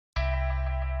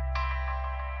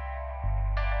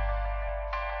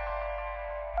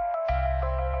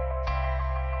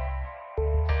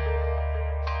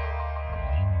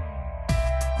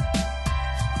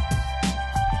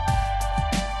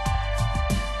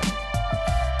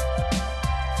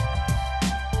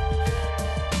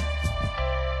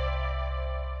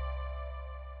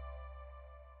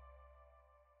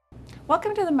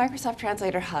Welcome to the Microsoft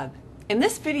Translator Hub. In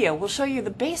this video, we'll show you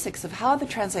the basics of how the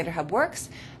Translator Hub works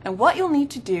and what you'll need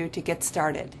to do to get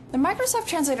started. The Microsoft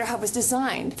Translator Hub was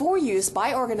designed for use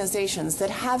by organizations that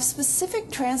have specific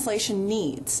translation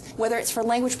needs, whether it's for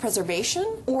language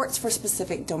preservation or it's for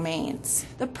specific domains.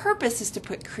 The purpose is to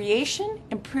put creation,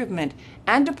 improvement,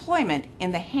 and deployment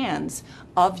in the hands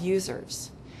of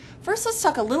users. First, let's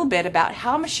talk a little bit about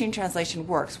how machine translation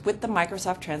works with the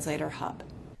Microsoft Translator Hub.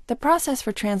 The process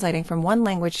for translating from one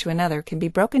language to another can be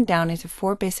broken down into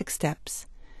 4 basic steps: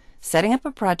 setting up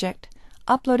a project,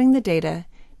 uploading the data,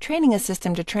 training a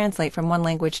system to translate from one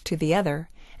language to the other,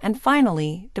 and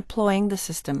finally, deploying the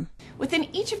system.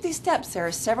 Within each of these steps, there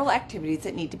are several activities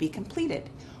that need to be completed.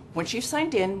 Once you've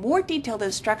signed in, more detailed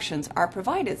instructions are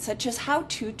provided, such as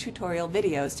how-to tutorial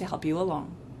videos to help you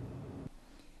along.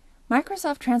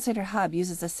 Microsoft Translator Hub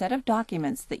uses a set of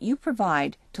documents that you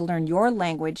provide to learn your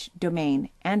language, domain,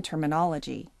 and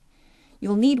terminology.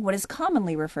 You'll need what is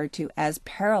commonly referred to as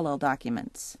parallel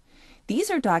documents. These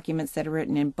are documents that are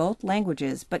written in both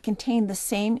languages but contain the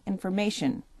same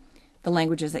information: the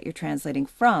languages that you're translating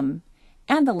from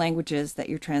and the languages that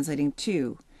you're translating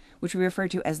to, which we refer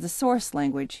to as the source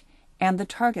language and the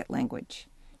target language.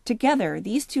 Together,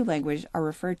 these two languages are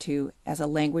referred to as a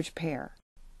language pair.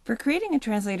 For creating a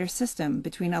translator system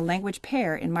between a language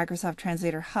pair in Microsoft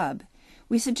Translator Hub,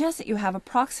 we suggest that you have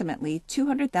approximately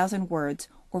 200,000 words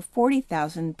or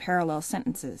 40,000 parallel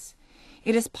sentences.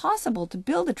 It is possible to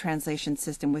build a translation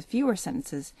system with fewer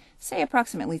sentences, say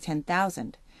approximately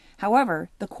 10,000.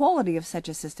 However, the quality of such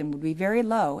a system would be very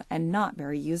low and not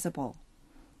very usable.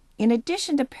 In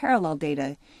addition to parallel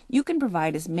data, you can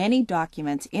provide as many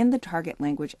documents in the target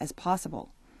language as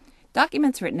possible.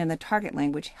 Documents written in the target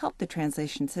language help the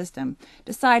translation system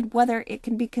decide whether it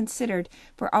can be considered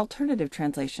for alternative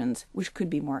translations, which could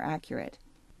be more accurate.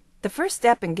 The first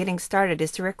step in getting started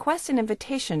is to request an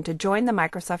invitation to join the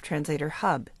Microsoft Translator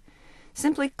Hub.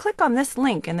 Simply click on this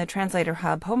link in the Translator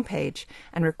Hub homepage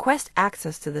and request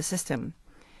access to the system.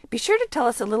 Be sure to tell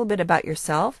us a little bit about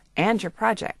yourself and your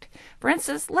project. For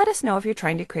instance, let us know if you're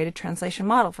trying to create a translation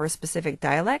model for a specific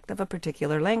dialect of a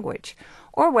particular language,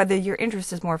 or whether your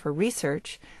interest is more for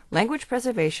research, language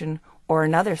preservation, or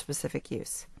another specific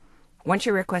use. Once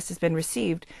your request has been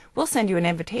received, we'll send you an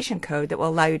invitation code that will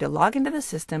allow you to log into the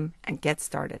system and get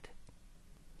started.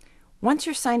 Once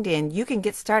you're signed in, you can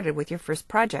get started with your first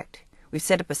project. We've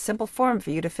set up a simple form for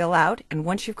you to fill out, and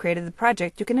once you've created the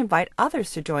project, you can invite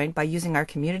others to join by using our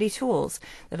community tools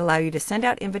that allow you to send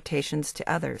out invitations to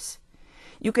others.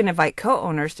 You can invite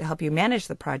co-owners to help you manage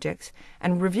the projects,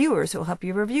 and reviewers who will help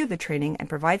you review the training and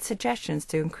provide suggestions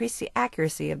to increase the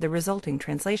accuracy of the resulting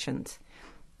translations.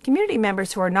 Community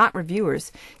members who are not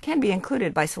reviewers can be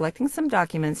included by selecting some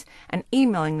documents and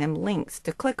emailing them links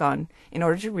to click on in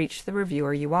order to reach the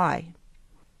reviewer UI.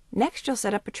 Next, you'll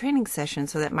set up a training session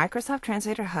so that Microsoft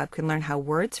Translator Hub can learn how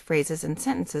words, phrases, and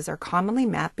sentences are commonly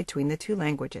mapped between the two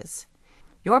languages.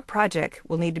 Your project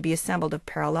will need to be assembled of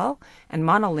parallel and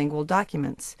monolingual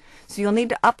documents, so you'll need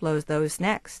to upload those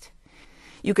next.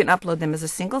 You can upload them as a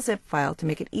single zip file to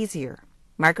make it easier.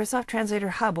 Microsoft Translator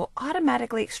Hub will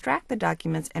automatically extract the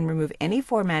documents and remove any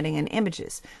formatting and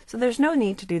images, so there's no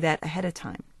need to do that ahead of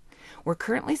time. We're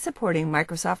currently supporting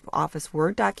Microsoft Office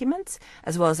Word documents,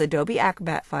 as well as Adobe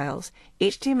Acrobat files,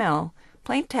 HTML,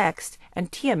 plain text, and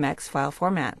TMX file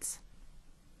formats.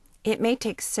 It may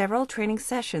take several training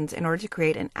sessions in order to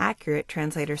create an accurate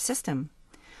translator system.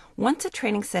 Once a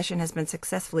training session has been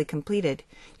successfully completed,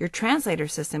 your translator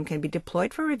system can be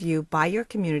deployed for review by your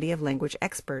community of language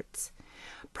experts.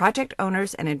 Project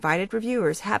owners and invited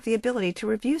reviewers have the ability to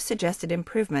review suggested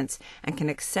improvements and can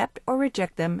accept or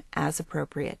reject them as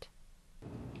appropriate.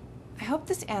 I hope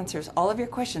this answers all of your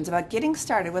questions about getting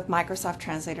started with Microsoft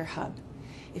Translator Hub.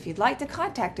 If you'd like to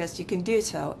contact us, you can do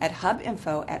so at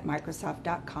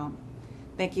hubinfo@microsoft.com.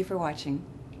 Thank you for watching.